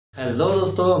Hello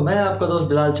दोस्तों, मैं आपका दोस्त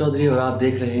बिलाल चौधरी और आप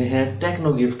देख रहे हैं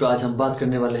टेक्नो गिफ्ट। तो आज हम बात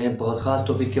करने वाले हैं बहुत खास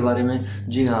टॉपिक के बारे में।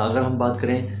 जी हाँ, अगर हम बात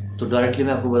करें तो डायरेक्टली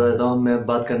मैं आपको बता देता हूँ, मैं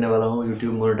बात करने वाला हूँ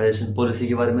यूट्यूब मोनेटाइजेशन पॉलिसी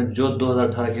के बारे में, जो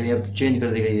 2018 के लिए अब चेंज कर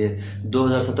दी गई है।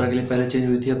 2017 के लिए पहले चेंज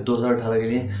हुई थी, अब 2018 के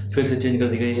लिए फिर से चेंज कर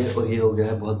दी गई है। और ये हो गया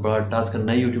है बहुत बड़ा टास्क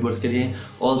नए यूट्यूबर्स के लिए,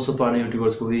 ऑल्सो पुराने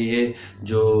यूट्यूबर्स को भी। ये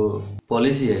जो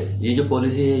पॉलिसी है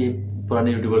ये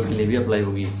पुराने यूट्यूबर्स के लिए भी अप्लाई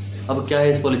होगी। अब क्या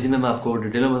है इस पॉलिसी में, मैं आपको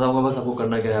डिटेल में बताऊंगा। बस आपको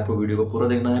करना क्या है, आपको वीडियो को पूरा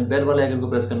देखना है, बेल वाले आइकन को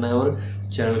प्रेस करना है और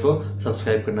चैनल को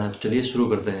सब्सक्राइब करना है। तो चलिए शुरू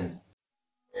करते हैं।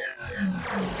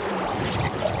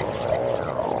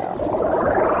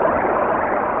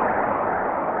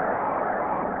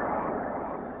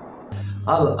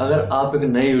 अब अगर आप एक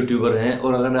नए यूट्यूबर हैं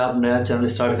और अगर आप नया चैनल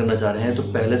स्टार्ट करना चाह रहे हैं तो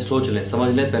पहले सोच लें,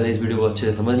 समझ लें, पहले इस वीडियो को अच्छे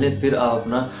से समझ लें, फिर आप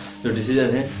अपना जो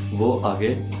डिसीजन है वो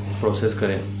आगे प्रोसेस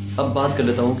करें। अब बात कर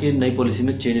लेता हूँ कि नई पॉलिसी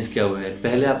में चेंजेस क्या हुए हैं।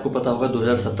 पहले आपको पता होगा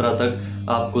 2017 तक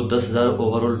आपको 10,000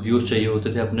 ओवरऑल व्यूज़ चाहिए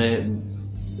होते थे अपने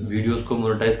वीडियोस को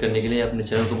मोनेटाइज करने के लिए, अपने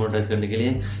चैनल को मोनेटाइज करने के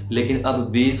लिए। लेकिन अब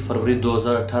 20 फरवरी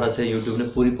 2018 से यूट्यूब ने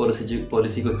पूरी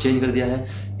पॉलिसी को चेंज कर दिया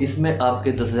है। इसमें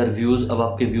आपके 10,000 व्यूज़, अब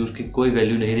आपके व्यूज़ की कोई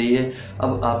वैल्यू नहीं रही है।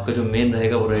 अब आपका जो मेन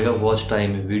रहेगा वो रहेगा वॉच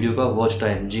टाइम, वीडियो का वॉच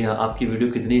टाइम। जी हाँ, आपकी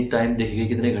वीडियो कितनी टाइम देखी गई,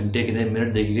 कितने घंटे कितने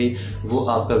मिनट देखी गई, वो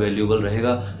आपका वैल्यूएबल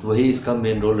रहेगा, वही इसका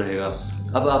मेन रोल रहेगा।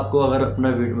 अब आपको अगर अपना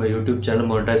यूट्यूब चैनल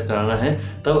मोनेटाइज कराना है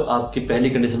तब आपकी पहली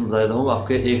कंडीशन बता देता हूँ,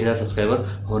 आपके 1000 सब्सक्राइबर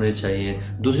होने चाहिए।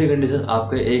 दूसरी कंडीशन,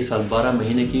 आपके 1 साल 12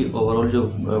 महीने की ओवरऑल जो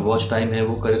वॉच टाइम है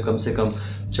वो कम से कम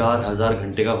 4000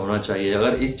 घंटे का होना चाहिए।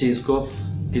 अगर इस चीज़ को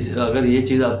अगर ये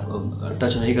चीज़ आप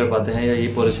टच नहीं कर पाते हैं या ये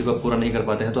पॉलिसी को पूरा नहीं कर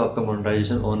पाते हैं तो आपका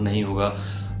मोनेटाइजेशन ऑन नहीं होगा।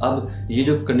 अब ये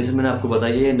जो कंडीशन मैंने आपको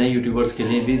बताई है नए यूट्यूबर्स के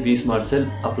लिए भी 20 मार्च से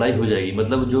अप्लाई हो जाएगी।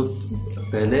 मतलब जो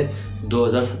पहले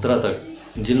 2017 तक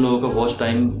जिन लोगों का वॉच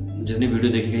टाइम, जितनी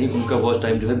वीडियो देखी गई, उनका वॉच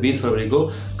टाइम जो है 20 फरवरी को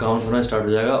काउंट होना स्टार्ट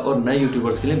हो जाएगा और नए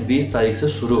यूट्यूबर्स के लिए 20 तारीख से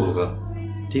शुरू होगा।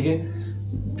 ठीक है,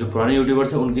 जो पुराने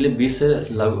यूट्यूबर्स हैं उनके लिए 20 से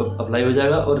अप्लाई हो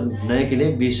जाएगा और नए के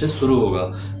लिए 20 से शुरू होगा।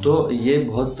 तो ये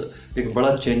बहुत एक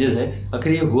बड़ा चेंजेस है।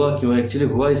 आखिर ये हुआ क्यों है? एक्चुअली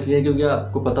हुआ इसलिए क्योंकि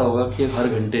आपको पता होगा कि हर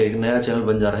घंटे एक नया चैनल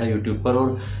बन जा रहा है यूट्यूब पर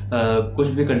और कुछ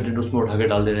भी कंटेंट उसमें उठा के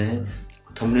डाल दे रहे हैं।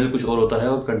 थंबनेल कुछ और होता है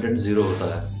और कंटेंट ज़ीरो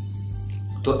होता है।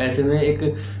 तो ऐसे में एक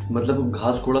मतलब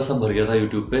घास कूड़ा सब भर गया था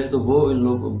यूट्यूब पे। तो वो इन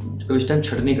लोग इस टाइम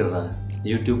छटनी कर रहा है,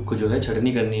 यूट्यूब को जो है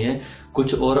छटनी करनी है।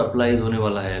 कुछ और अप्लाईज होने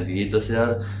वाला है अभी 10,000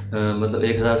 मतलब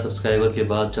 1000 सब्सक्राइबर के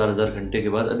बाद 4000 घंटे के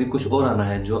बाद अभी कुछ और आना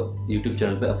है जो यूट्यूब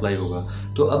चैनल पे अप्लाई होगा।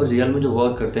 तो अब रियल में जो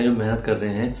वर्क करते हैं, जो मेहनत कर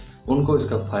रहे हैं, उनको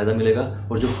इसका फ़ायदा मिलेगा।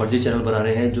 और जो फर्जी चैनल बना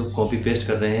रहे हैं, जो कॉपी पेस्ट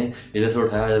कर रहे हैं, इधर से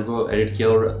उठाया, इधर को एडिट किया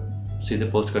और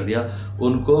सीधे पोस्ट कर दिया,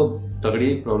 उनको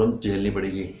तगड़ी प्रॉब्लम झेलनी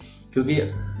पड़ेगी। क्योंकि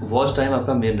वॉच टाइम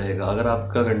आपका मेन रहेगा। अगर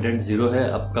आपका कंटेंट ज़ीरो है,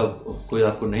 आपका कोई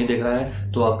आपको नहीं देख रहा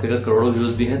है, तो आपके अगर करोड़ों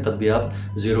व्यूज़ भी हैं तब भी आप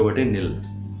 0/0।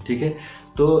 ठीक है,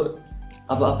 तो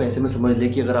अब आप ऐसे में समझ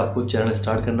लें कि अगर आपको चैनल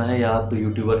स्टार्ट करना है या आप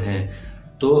यूट्यूबर हैं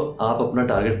तो आप अपना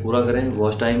टारगेट पूरा करें,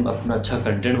 वॉच टाइम, अपना अच्छा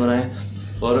कंटेंट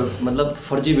बनाएं और मतलब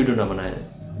फर्जी वीडियो ना बनाएं।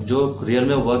 जो रियल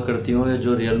में वर्क करती हो या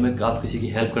जो रियल में आप किसी की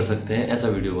हेल्प कर सकते हैं, ऐसा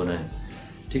वीडियो बनाएं।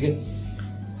 ठीक है,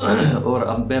 और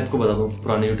अब मैं आपको बता दूं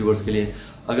पुराने यूट्यूबर्स के लिए,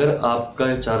 अगर आपका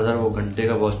 4000 वो घंटे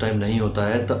का वॉच टाइम नहीं होता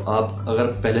है तो आप अगर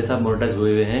पहले से आप मोनेटाइज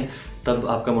हुए हुए हैं तब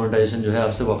आपका मोनेटाइजेशन जो है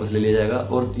आपसे वापस ले लिया जाएगा।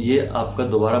 और ये आपका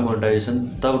दोबारा मोनेटाइजेशन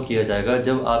तब किया जाएगा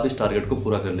जब आप इस टारगेट को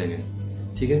पूरा कर लेंगे।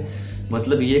 ठीक है,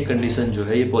 मतलब ये कंडीशन जो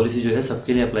है, ये पॉलिसी जो है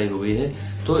सबके लिए अप्लाई हो गई है।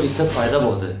 तो इससे फ़ायदा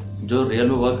बहुत है। जो रियल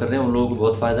में वर्क कर रहे हैं उन लोगों को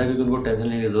बहुत फ़ायदा है, क्योंकि उनको टेंशन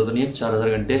लेने की ज़रूरत नहीं है। 4000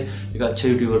 घंटे एक अच्छे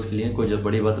यूट्यूबर्स के लिए कोई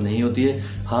बड़ी बात नहीं होती है।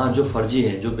 हाँ, जो फर्जी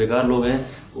हैं, जो बेकार लोग हैं,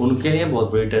 उनके लिए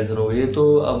बहुत बड़ी टेंशन हो गई है।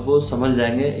 तो अब वो समझ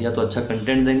जाएंगे, या तो अच्छा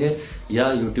कंटेंट देंगे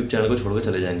या यूट्यूब चैनल को छोड़ कर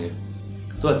चले जाएंगे।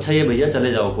 तो अच्छा ये भैया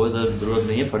चले जाओ, कोई ज़रूरत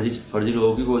नहीं है, फर्जी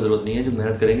लोगों की कोई ज़रूरत नहीं है। जो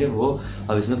मेहनत करेंगे वो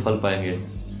अब इसमें फल पाएंगे।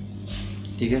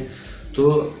 ठीक है, तो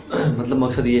मतलब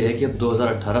मकसद ये है कि अब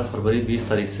 2018 फरवरी 20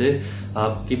 तारीख से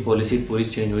आपकी पॉलिसी पूरी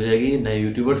चेंज हो जाएगी, नए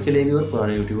यूट्यूबर्स के लिए भी और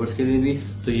पुराने यूट्यूबर्स के लिए भी।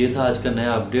 तो ये था आज का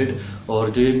नया अपडेट। और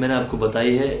जो ये मैंने आपको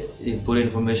बताई है पूरी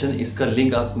इन्फॉर्मेशन, इसका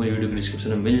लिंक आपको मेरी वीडियो के डिस्क्रिप्शन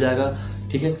में मिल जाएगा।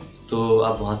 ठीक है, तो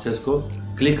आप वहाँ से उसको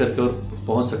क्लिक करके और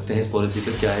पहुँच सकते हैं इस पॉलिसी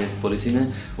पर, क्या है इस पॉलिसी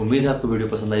में। उम्मीद है आपको वीडियो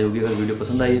पसंद आई होगी। अगर वीडियो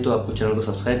पसंद आई है तो आपको चैनल को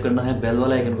सब्सक्राइब करना है, बेल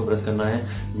वाला आइकन को प्रेस करना है।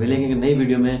 मिलेंगे नई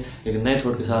वीडियो में एक नए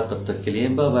थॉट के साथ, तब तक के लिए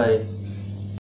बाय बाय।